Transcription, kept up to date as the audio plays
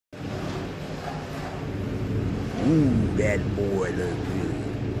Ooh, that boy look good.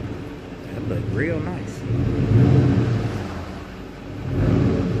 That look real nice.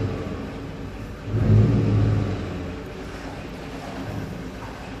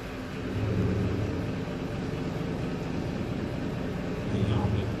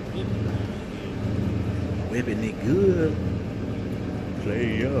 Whipping it good.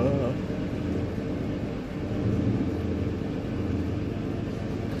 Play up.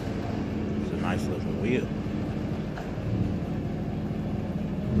 It's a nice looking wheel.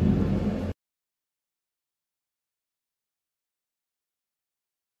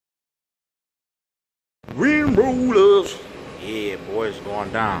 Rim rollers. Yeah, boy, it's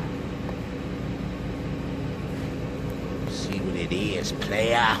going down. See what it is,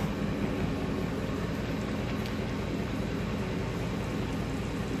 player.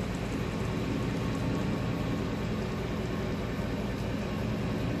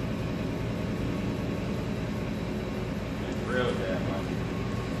 Real bad,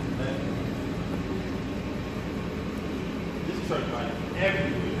 man. This truck running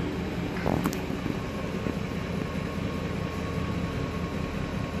everywhere.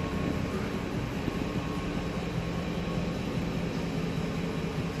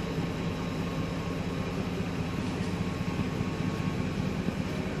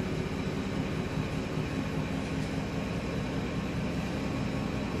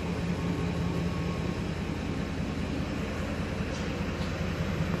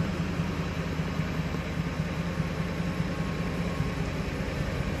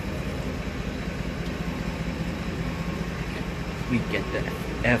 We get the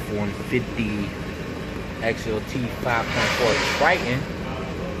F-150 XLT 5.4 Triton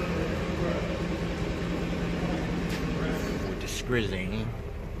with the Skrizane.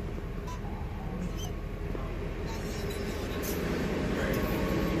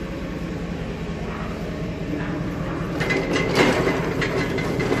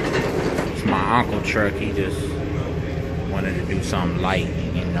 It's my uncle's truck. He just wanted to do something light,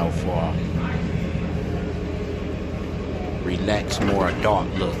 you know, for relax, more adult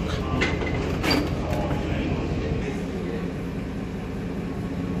look.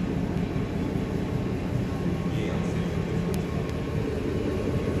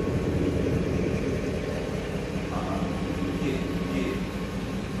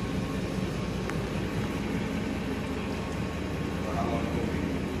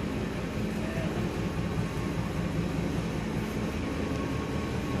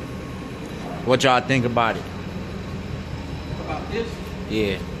 What y'all think about it? This?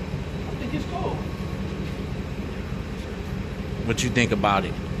 Yeah. I think it's cool. What you think about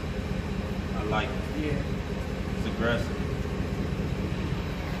it? I like it. Yeah. It's aggressive.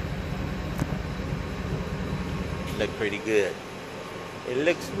 Look pretty good. It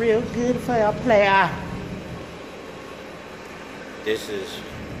looks real good for a player. This is,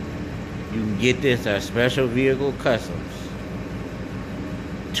 you can get this at Special Vehicle Customs.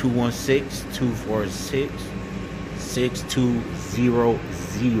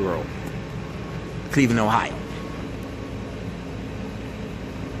 216-246-6200, Cleveland, Ohio.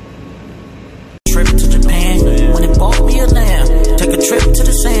 Trip to Japan when it bought me a lamb. Take a trip to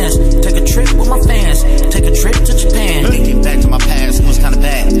the sands. Take a trip with my fans. Take a trip to